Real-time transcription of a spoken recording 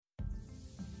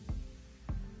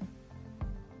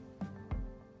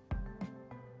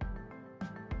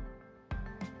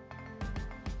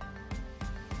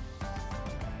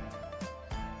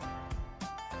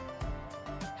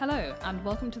Hello, and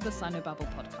welcome to the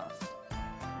Sinobabble podcast.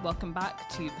 Welcome back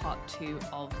to part 2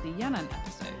 of the Yan'an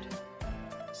episode.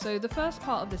 So the first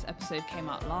part of this episode came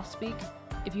out last week.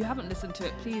 If you haven't listened to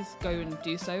it, please go and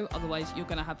do so, otherwise you're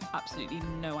going to have absolutely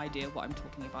no idea what I'm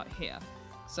talking about here.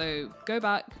 So go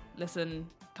back, listen,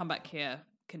 come back here,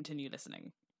 continue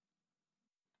listening.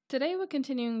 Today we're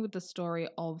continuing with the story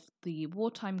of the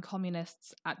wartime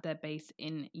communists at their base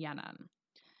in Yan'an.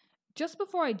 Just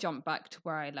before I jump back to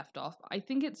where I left off, I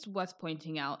think it's worth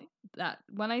pointing out that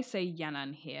when I say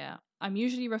Yan'an here, I'm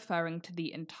usually referring to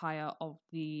the entire of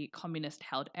the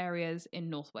communist-held areas in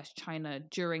northwest China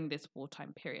during this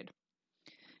wartime period.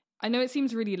 I know it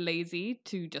seems really lazy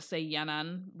to just say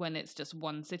Yan'an when it's just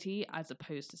one city, as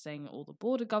opposed to saying all the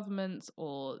border governments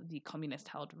or the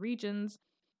communist-held regions,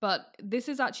 but this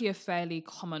is actually a fairly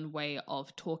common way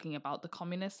of talking about the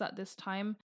communists at this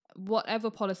time. Whatever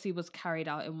policy was carried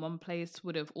out in one place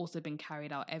would have also been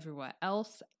carried out everywhere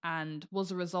else and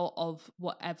was a result of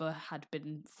whatever had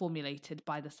been formulated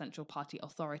by the Central Party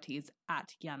authorities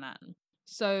at Yan'an.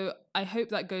 So I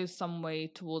hope that goes some way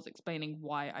towards explaining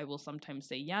why I will sometimes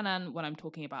say Yan'an when I'm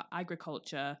talking about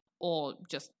agriculture or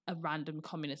just a random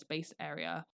communist base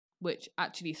area, which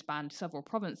actually spanned several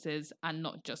provinces and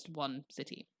not just one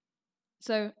city.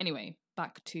 So anyway,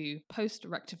 back to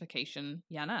post-rectification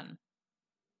Yan'an.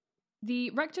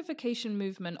 The Rectification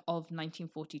movement of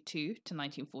 1942 to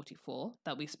 1944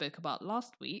 that we spoke about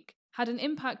last week had an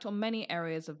impact on many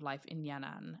areas of life in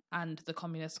Yan'an and the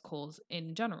communist cause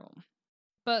in general.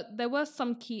 But there were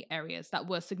some key areas that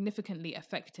were significantly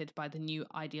affected by the new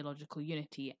ideological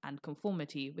unity and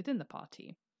conformity within the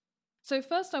party. So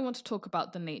first I want to talk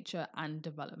about the nature and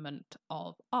development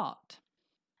of art.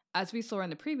 As we saw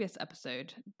in the previous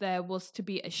episode, there was to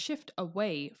be a shift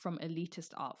away from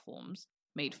elitist art forms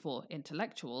made for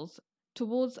intellectuals,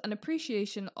 towards an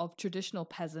appreciation of traditional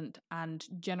peasant and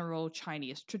general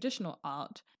Chinese traditional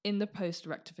art in the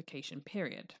post-rectification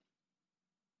period.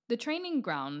 The training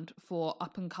ground for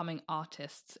up-and-coming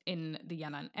artists in the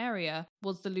Yan'an area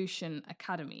was the Lucian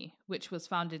Academy, which was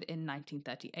founded in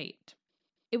 1938.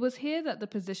 It was here that the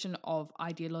position of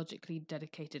ideologically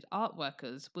dedicated art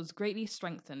workers was greatly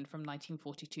strengthened from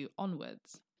 1942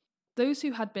 onwards. Those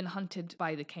who had been hunted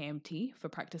by the KMT for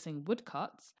practicing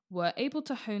woodcuts were able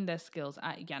to hone their skills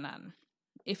at Yan'an.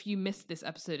 If you missed this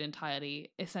episode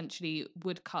entirely, essentially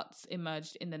woodcuts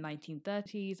emerged in the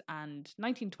 1930s and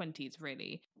 1920s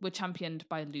really, were championed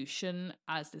by Lucian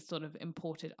as this sort of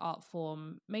imported art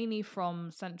form, mainly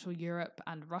from Central Europe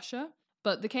and Russia.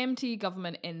 But the KMT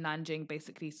government in Nanjing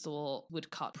basically saw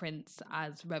woodcut prints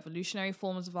as revolutionary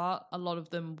forms of art. A lot of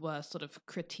them were sort of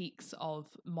critiques of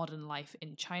modern life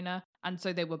in China, and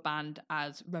so they were banned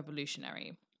as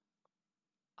revolutionary.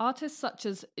 Artists such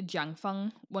as Jiang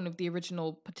Feng, one of the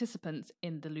original participants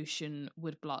in the Lucian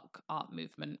woodblock art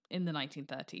movement in the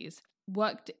 1930s,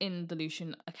 worked in the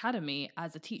Lucian Academy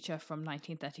as a teacher from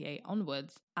 1938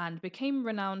 onwards and became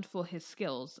renowned for his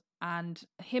skills, and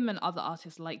him and other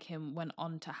artists like him went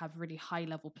on to have really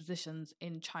high-level positions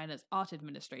in China's art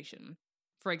administration.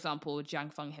 For example,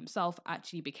 Jiang Feng himself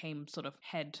actually became sort of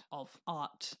head of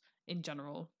art in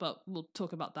general, but we'll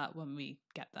talk about that when we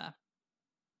get there.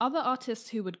 Other artists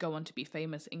who would go on to be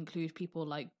famous include people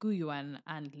like Gu Yuan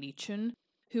and Li Chun,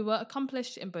 who were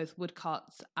accomplished in both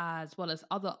woodcuts as well as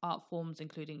other art forms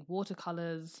including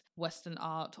watercolours, Western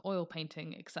art, oil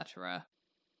painting, etc.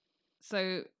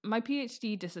 So my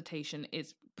PhD dissertation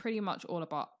is pretty much all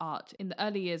about art in the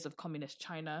early years of communist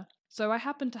China, so I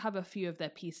happen to have a few of their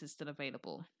pieces still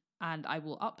available, and I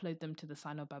will upload them to the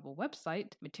Sinobabble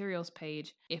website, materials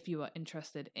page, if you are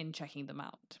interested in checking them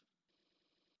out.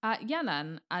 At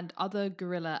Yan'an and other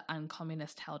guerrilla and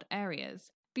communist-held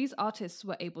areas, these artists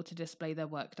were able to display their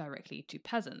work directly to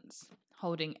peasants,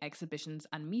 holding exhibitions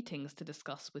and meetings to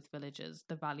discuss with villagers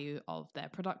the value of their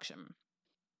production.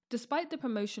 Despite the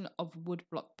promotion of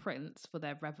woodblock prints for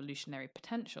their revolutionary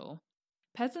potential,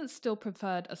 peasants still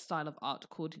preferred a style of art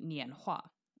called Nianhua,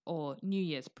 or New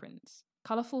Year's prints,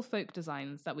 colourful folk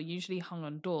designs that were usually hung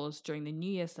on doors during the New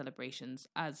Year celebrations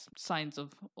as signs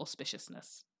of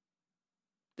auspiciousness.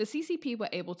 The CCP were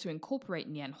able to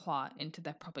incorporate Nianhua into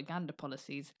their propaganda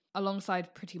policies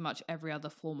alongside pretty much every other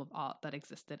form of art that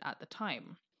existed at the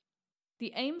time.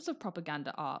 The aims of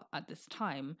propaganda art at this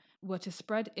time were to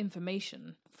spread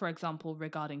information, for example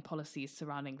regarding policies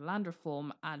surrounding land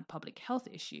reform and public health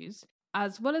issues,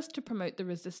 as well as to promote the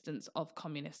resistance of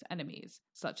communist enemies,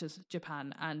 such as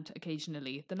Japan and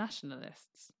occasionally the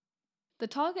nationalists. The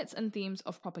targets and themes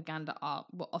of propaganda art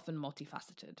were often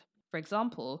multifaceted. For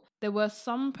example, there were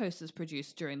some posters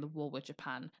produced during the war with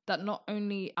Japan that not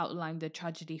only outlined the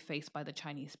tragedy faced by the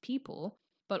Chinese people,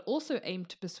 but also aimed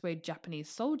to persuade Japanese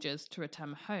soldiers to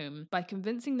return home by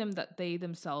convincing them that they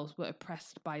themselves were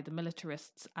oppressed by the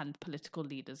militarists and political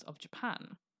leaders of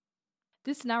Japan.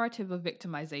 This narrative of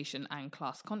victimization and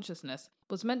class consciousness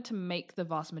was meant to make the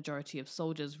vast majority of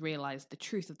soldiers realize the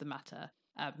truth of the matter,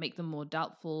 make them more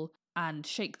doubtful, and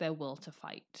shake their will to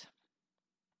fight.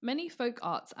 Many folk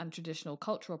arts and traditional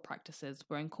cultural practices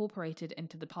were incorporated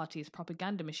into the party's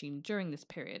propaganda machine during this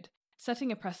period,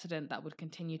 setting a precedent that would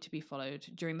continue to be followed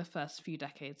during the first few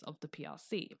decades of the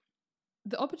PRC.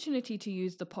 The opportunity to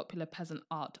use the popular peasant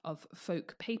art of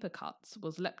folk paper cuts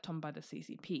was leapt on by the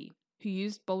CCP, who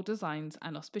used bold designs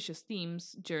and auspicious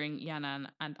themes during Yan'an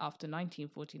and after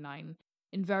 1949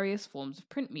 in various forms of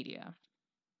print media.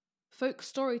 Folk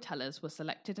storytellers were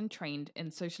selected and trained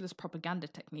in socialist propaganda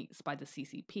techniques by the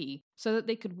CCP so that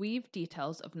they could weave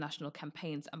details of national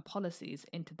campaigns and policies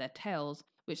into their tales,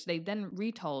 which they then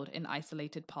retold in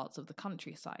isolated parts of the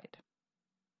countryside.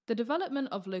 The development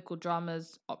of local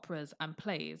dramas, operas, and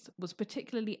plays was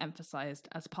particularly emphasized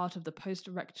as part of the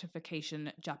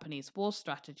post-Rectification Japanese war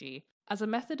strategy as a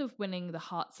method of winning the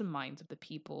hearts and minds of the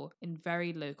people in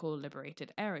very local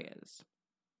liberated areas.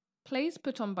 Plays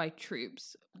put on by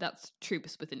troops, that's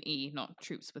troops with an E, not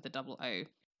troops with a double O,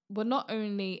 were not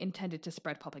only intended to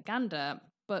spread propaganda,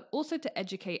 but also to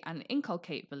educate and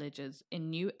inculcate villagers in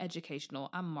new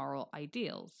educational and moral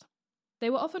ideals.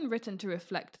 They were often written to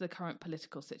reflect the current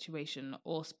political situation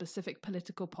or specific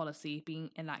political policy being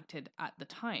enacted at the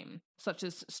time, such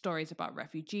as stories about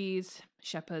refugees,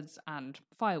 shepherds, and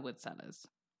firewood sellers.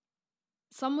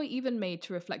 Some were even made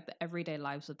to reflect the everyday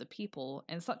lives of the people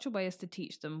in such a way as to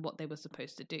teach them what they were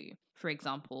supposed to do, for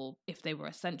example, if they were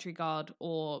a sentry guard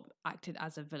or acted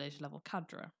as a village-level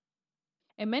cadre.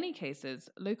 In many cases,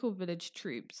 local village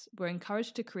troops were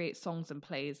encouraged to create songs and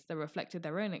plays that reflected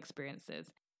their own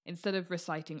experiences, instead of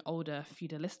reciting older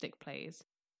feudalistic plays,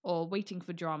 or waiting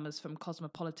for dramas from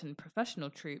cosmopolitan professional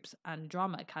troops and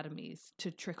drama academies to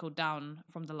trickle down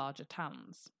from the larger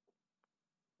towns.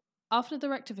 After the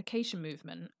Rectification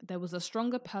movement, there was a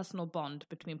stronger personal bond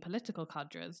between political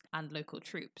cadres and local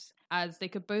troops, as they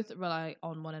could both rely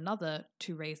on one another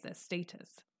to raise their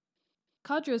status.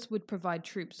 Cadres would provide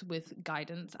troops with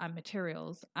guidance and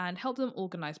materials and help them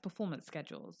organize performance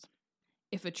schedules.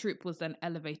 If a troop was then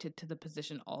elevated to the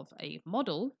position of a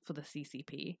model for the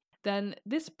CCP, then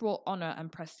this brought honor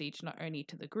and prestige not only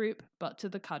to the group, but to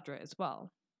the cadre as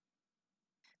well.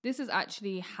 This is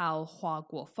actually how Hua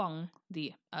Guofeng,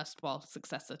 the erstwhile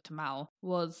successor to Mao,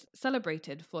 was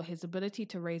celebrated for his ability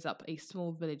to raise up a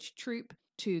small village troop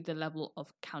to the level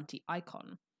of county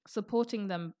icon, supporting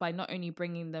them by not only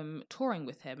bringing them touring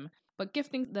with him, but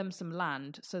gifting them some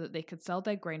land so that they could sell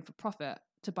their grain for profit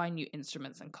to buy new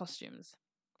instruments and costumes.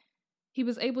 He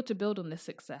was able to build on this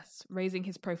success, raising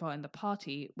his profile in the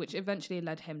party, which eventually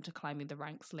led him to climbing the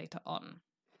ranks later on.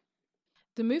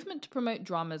 The movement to promote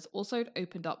dramas also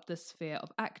opened up the sphere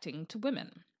of acting to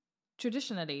women.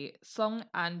 Traditionally, song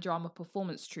and drama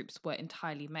performance troupes were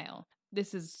entirely male.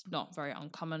 This is not very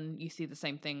uncommon. You see the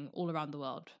same thing all around the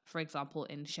world, for example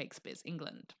in Shakespeare's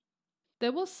England.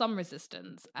 There was some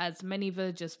resistance, as many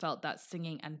villagers felt that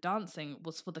singing and dancing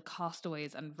was for the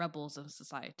castaways and rebels of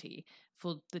society,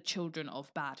 for the children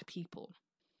of bad people.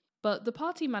 But the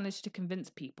party managed to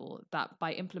convince people that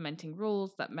by implementing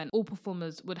rules that meant all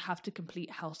performers would have to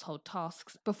complete household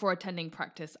tasks before attending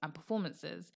practice and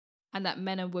performances, and that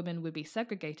men and women would be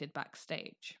segregated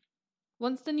backstage.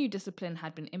 Once the new discipline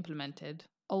had been implemented,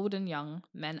 old and young,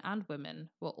 men and women,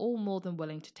 were all more than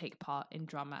willing to take part in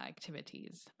drama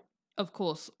activities. Of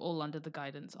course, all under the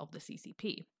guidance of the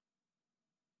CCP.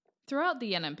 Throughout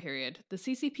the Yan'an period, the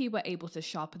CCP were able to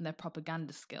sharpen their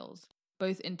propaganda skills,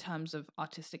 both in terms of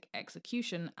artistic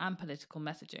execution and political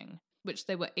messaging, which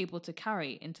they were able to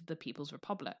carry into the People's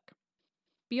Republic.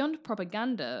 Beyond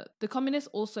propaganda, the communists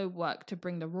also worked to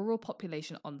bring the rural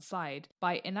population on side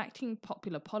by enacting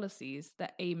popular policies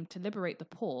that aimed to liberate the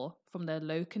poor from their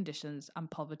low conditions and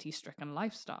poverty-stricken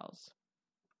lifestyles.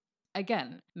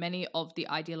 Again, many of the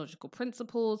ideological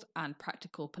principles and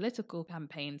practical political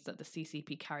campaigns that the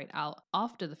CCP carried out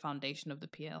after the foundation of the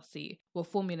PLC were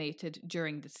formulated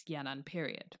during this Yan'an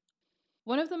period.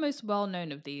 One of the most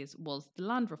well-known of these was the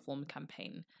land reform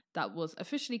campaign that was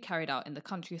officially carried out in the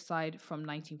countryside from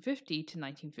 1950 to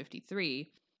 1953,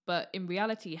 but in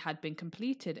reality had been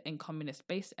completed in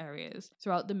communist-based areas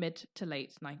throughout the mid to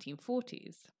late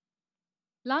 1940s.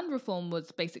 Land reform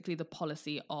was basically the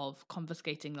policy of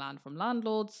confiscating land from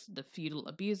landlords, the feudal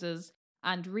abusers,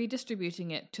 and redistributing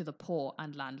it to the poor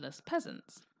and landless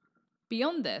peasants.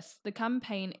 Beyond this, the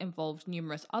campaign involved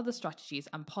numerous other strategies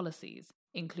and policies,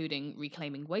 including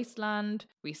reclaiming wasteland,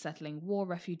 resettling war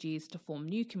refugees to form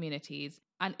new communities,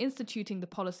 and instituting the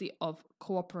policy of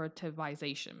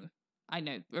cooperativization. I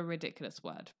know, a ridiculous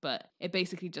word, but it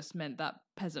basically just meant that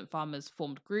peasant farmers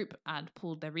formed group and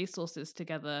pooled their resources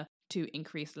together to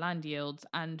increase land yields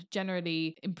and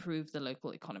generally improve the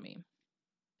local economy.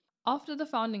 After the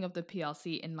founding of the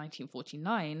PRC in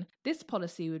 1949, this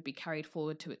policy would be carried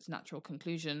forward to its natural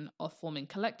conclusion of forming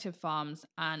collective farms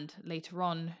and, later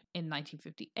on, in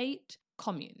 1958,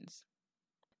 communes.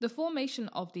 The formation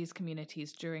of these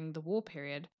communities during the war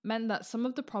period meant that some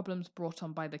of the problems brought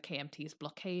on by the KMT's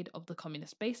blockade of the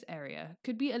communist base area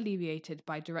could be alleviated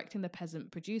by directing the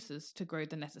peasant producers to grow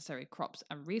the necessary crops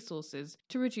and resources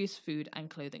to reduce food and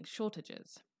clothing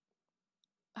shortages.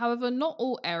 However, not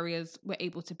all areas were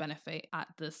able to benefit at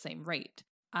the same rate,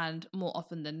 and more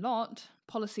often than not,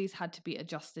 policies had to be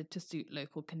adjusted to suit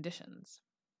local conditions.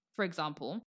 For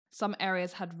example, some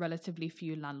areas had relatively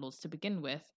few landlords to begin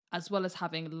with, as well as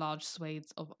having large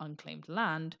swathes of unclaimed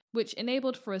land, which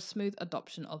enabled for a smooth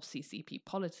adoption of CCP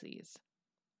policies.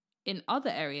 In other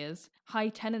areas, high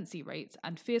tenancy rates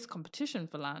and fierce competition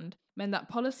for land meant that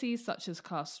policies such as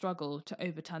class struggle to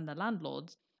overturn the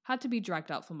landlords had to be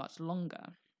dragged out for much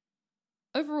longer.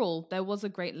 Overall, there was a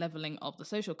great levelling of the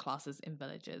social classes in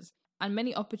villages, and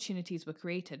many opportunities were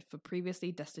created for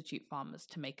previously destitute farmers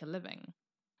to make a living.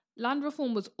 Land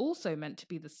reform was also meant to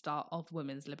be the start of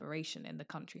women's liberation in the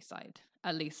countryside,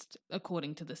 at least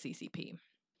according to the CCP.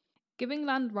 Giving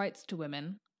land rights to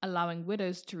women, allowing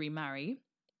widows to remarry,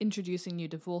 introducing new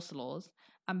divorce laws,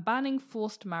 and banning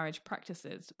forced marriage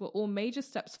practices were all major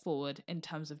steps forward in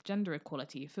terms of gender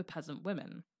equality for peasant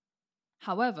women.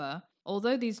 However,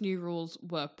 although these new rules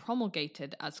were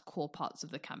promulgated as core parts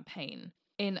of the campaign,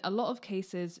 in a lot of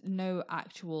cases no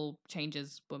actual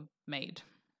changes were made.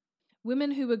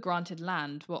 Women who were granted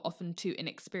land were often too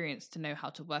inexperienced to know how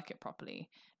to work it properly,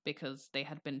 because they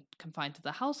had been confined to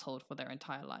the household for their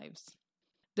entire lives.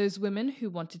 Those women who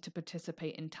wanted to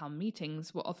participate in town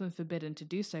meetings were often forbidden to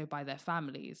do so by their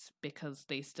families, because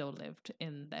they still lived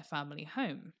in their family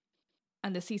home.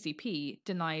 And the CCP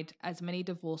denied as many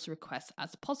divorce requests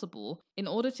as possible in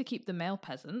order to keep the male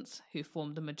peasants, who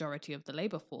formed the majority of the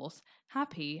labour force,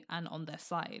 happy and on their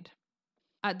side.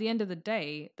 At the end of the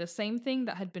day, the same thing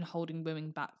that had been holding women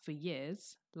back for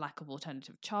years, lack of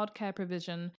alternative childcare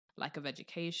provision, lack of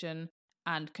education,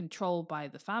 and control by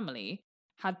the family,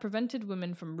 had prevented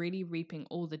women from really reaping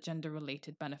all the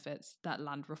gender-related benefits that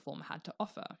land reform had to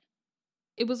offer.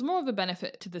 It was more of a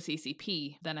benefit to the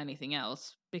CCP than anything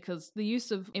else, because the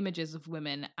use of images of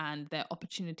women and their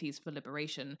opportunities for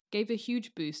liberation gave a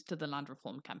huge boost to the land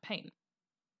reform campaign.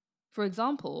 For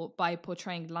example, by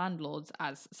portraying landlords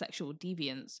as sexual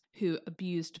deviants who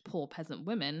abused poor peasant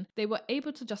women, they were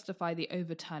able to justify the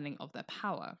overturning of their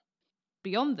power.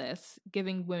 Beyond this,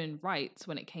 giving women rights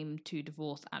when it came to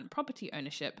divorce and property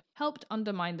ownership helped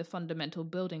undermine the fundamental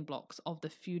building blocks of the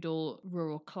feudal,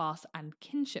 rural class and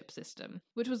kinship system,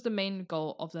 which was the main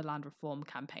goal of the land reform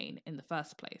campaign in the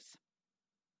first place.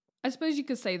 I suppose you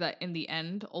could say that in the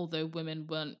end, although women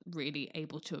weren't really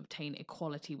able to obtain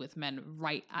equality with men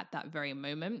right at that very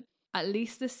moment, at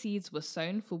least the seeds were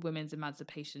sown for women's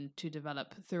emancipation to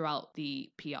develop throughout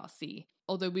the PRC.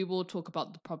 Although we will talk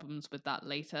about the problems with that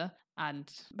later,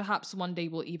 and perhaps one day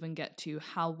we'll even get to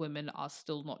how women are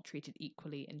still not treated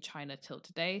equally in China till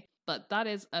today, but that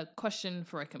is a question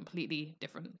for a completely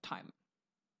different time.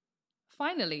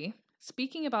 Finally,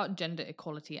 speaking about gender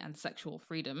equality and sexual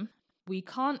freedom, we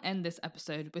can't end this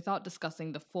episode without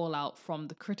discussing the fallout from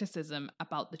the criticism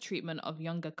about the treatment of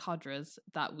younger cadres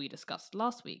that we discussed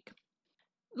last week.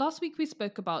 Last week we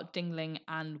spoke about Ding Ling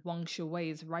and Wang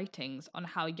Shiwei's writings on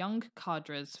how young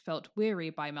cadres felt weary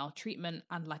by maltreatment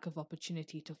and lack of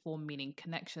opportunity to form meaning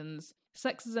connections,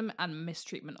 sexism and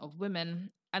mistreatment of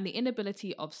women, and the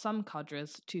inability of some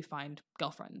cadres to find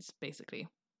girlfriends, basically.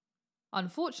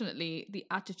 Unfortunately, the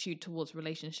attitude towards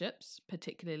relationships,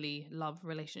 particularly love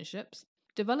relationships,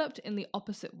 developed in the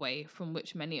opposite way from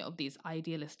which many of these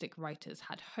idealistic writers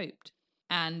had hoped,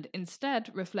 and instead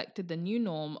reflected the new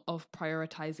norm of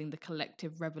prioritizing the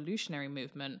collective revolutionary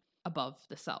movement above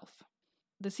the self.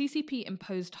 The CCP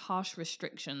imposed harsh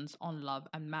restrictions on love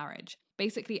and marriage,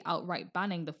 basically outright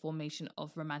banning the formation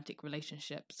of romantic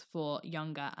relationships for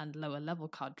younger and lower level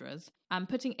cadres, and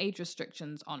putting age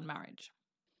restrictions on marriage.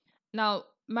 Now,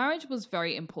 marriage was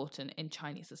very important in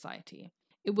Chinese society.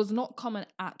 It was not common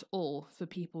at all for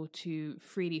people to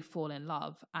freely fall in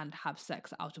love and have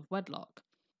sex out of wedlock.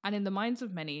 And in the minds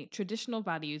of many, traditional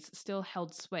values still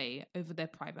held sway over their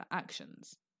private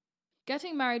actions.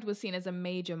 Getting married was seen as a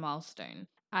major milestone,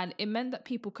 and it meant that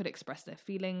people could express their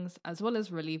feelings as well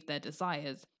as relieve their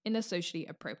desires in a socially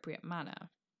appropriate manner.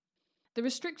 The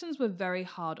restrictions were very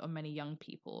hard on many young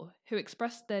people, who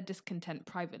expressed their discontent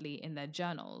privately in their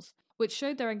journals, which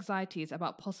showed their anxieties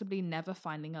about possibly never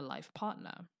finding a life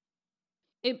partner.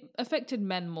 It affected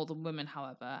men more than women,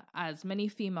 however, as many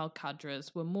female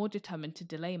cadres were more determined to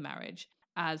delay marriage,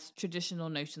 as traditional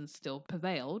notions still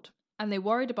prevailed, and they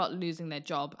worried about losing their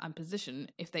job and position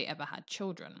if they ever had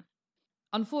children.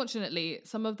 Unfortunately,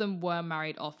 some of them were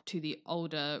married off to the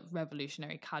older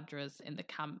revolutionary cadres in the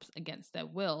camps against their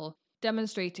will,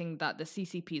 demonstrating that the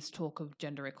CCP's talk of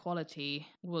gender equality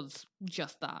was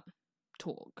just that,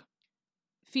 talk.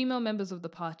 Female members of the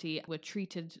party were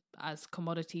treated as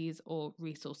commodities or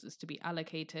resources to be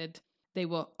allocated. They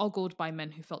were ogled by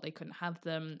men who felt they couldn't have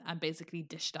them and basically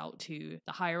dished out to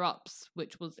the higher-ups,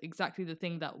 which was exactly the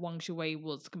thing that Wang Shuwei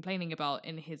was complaining about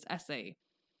in his essay.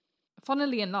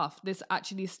 Funnily enough, this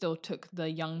actually still took the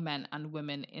young men and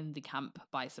women in the camp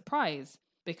by surprise,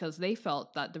 because they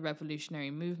felt that the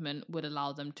revolutionary movement would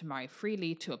allow them to marry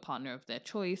freely to a partner of their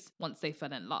choice once they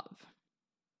fell in love.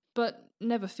 But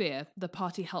never fear, the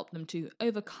party helped them to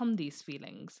overcome these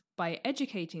feelings by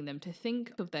educating them to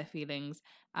think of their feelings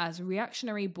as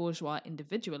reactionary bourgeois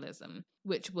individualism,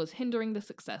 which was hindering the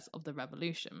success of the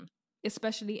revolution,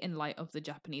 especially in light of the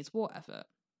Japanese war effort.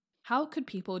 How could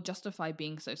people justify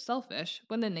being so selfish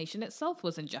when the nation itself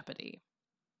was in jeopardy?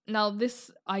 Now,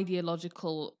 this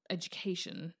ideological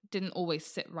education didn't always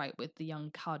sit right with the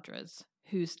young cadres,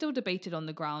 who still debated on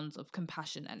the grounds of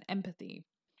compassion and empathy.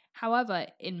 However,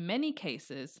 in many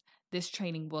cases, this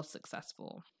training was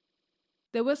successful.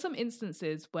 There were some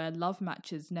instances where love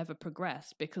matches never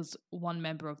progressed because one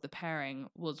member of the pairing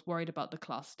was worried about the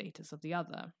class status of the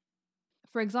other.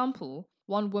 For example,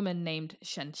 one woman named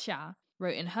Shen Xia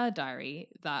wrote in her diary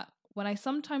that, "When I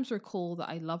sometimes recall that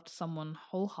I loved someone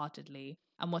wholeheartedly,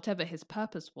 and whatever his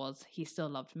purpose was, he still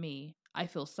loved me, I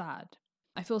feel sad.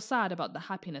 I feel sad about the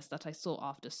happiness that I sought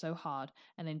after so hard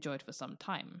and enjoyed for some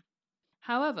time."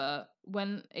 However,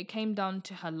 when it came down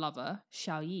to her lover,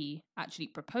 Xiao Yi, actually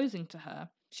proposing to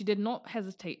her, she did not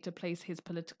hesitate to place his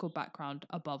political background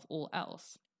above all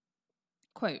else.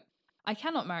 Quote, "I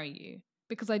cannot marry you,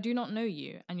 because I do not know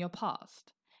you and your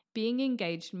past. Being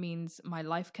engaged means my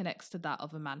life connects to that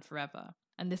of a man forever,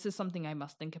 and this is something I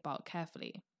must think about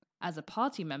carefully. As a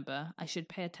party member, I should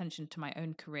pay attention to my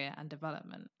own career and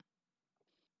development."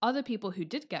 Other people who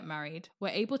did get married were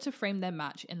able to frame their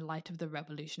match in light of the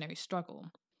revolutionary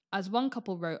struggle. As one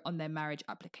couple wrote on their marriage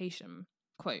application,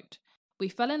 quote, "We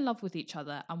fell in love with each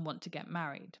other and want to get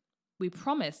married. We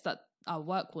promise that our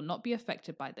work will not be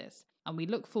affected by this, and we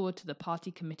look forward to the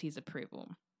party committee's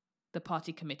approval." The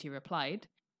party committee replied,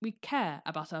 "We care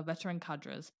about our veteran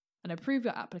cadres and approve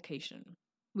your application.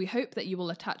 We hope that you will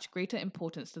attach greater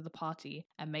importance to the party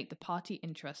and make the party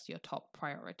interests your top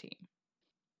priority."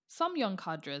 Some young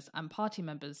cadres and party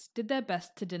members did their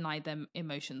best to deny their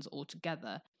emotions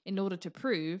altogether in order to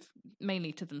prove,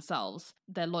 mainly to themselves,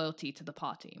 their loyalty to the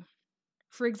party.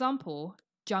 For example,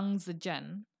 Zhang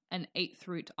Zizhen, an 8th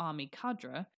Route Army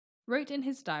cadre, wrote in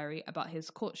his diary about his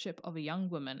courtship of a young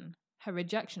woman, her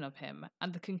rejection of him,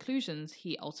 and the conclusions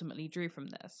he ultimately drew from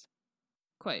this.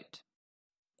 Quote,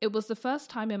 "It was the first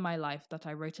time in my life that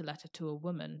I wrote a letter to a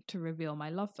woman to reveal my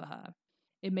love for her.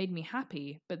 It made me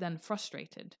happy, but then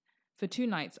frustrated. For 2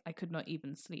 nights I could not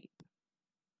even sleep."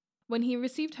 When he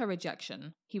received her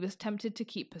rejection, he was tempted to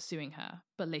keep pursuing her,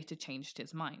 but later changed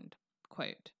his mind.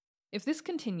 Quote, "If this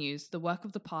continues, the work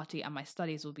of the party and my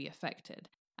studies will be affected,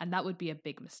 and that would be a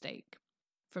big mistake.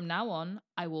 From now on,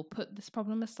 I will put this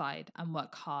problem aside and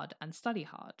work hard and study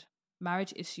hard.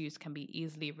 Marriage issues can be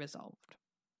easily resolved."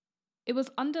 It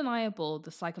was undeniable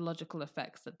the psychological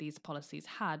effects that these policies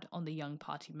had on the young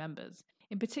party members,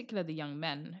 in particular the young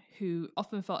men, who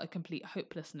often felt a complete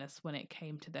hopelessness when it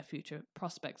came to their future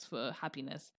prospects for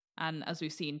happiness, and as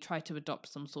we've seen, tried to adopt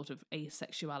some sort of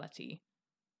asexuality.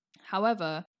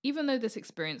 However, even though this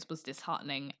experience was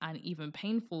disheartening and even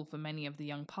painful for many of the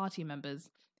young party members,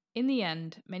 in the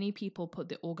end, many people put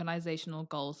the organizational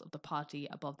goals of the party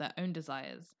above their own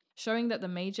desires, showing that the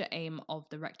major aim of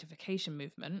the Rectification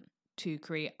movement, to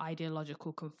create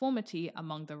ideological conformity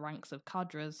among the ranks of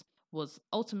cadres, was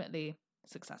ultimately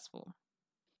successful.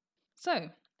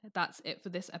 So, that's it for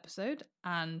this episode,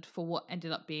 and for what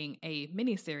ended up being a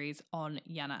mini-series on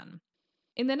Yan'an.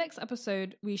 In the next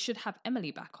episode, we should have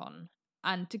Emily back on,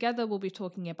 and together we'll be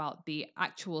talking about the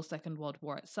actual Second World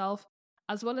War itself,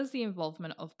 as well as the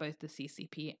involvement of both the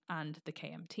CCP and the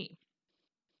KMT.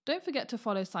 Don't forget to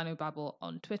follow Sinobabble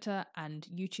on Twitter and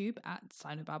YouTube at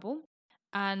Sinobabble,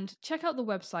 And check out the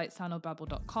website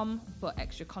soundofbabble.com for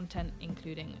extra content,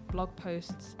 including blog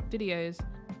posts, videos,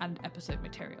 and episode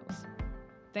materials.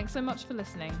 Thanks so much for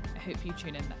listening. I hope you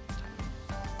tune in next time.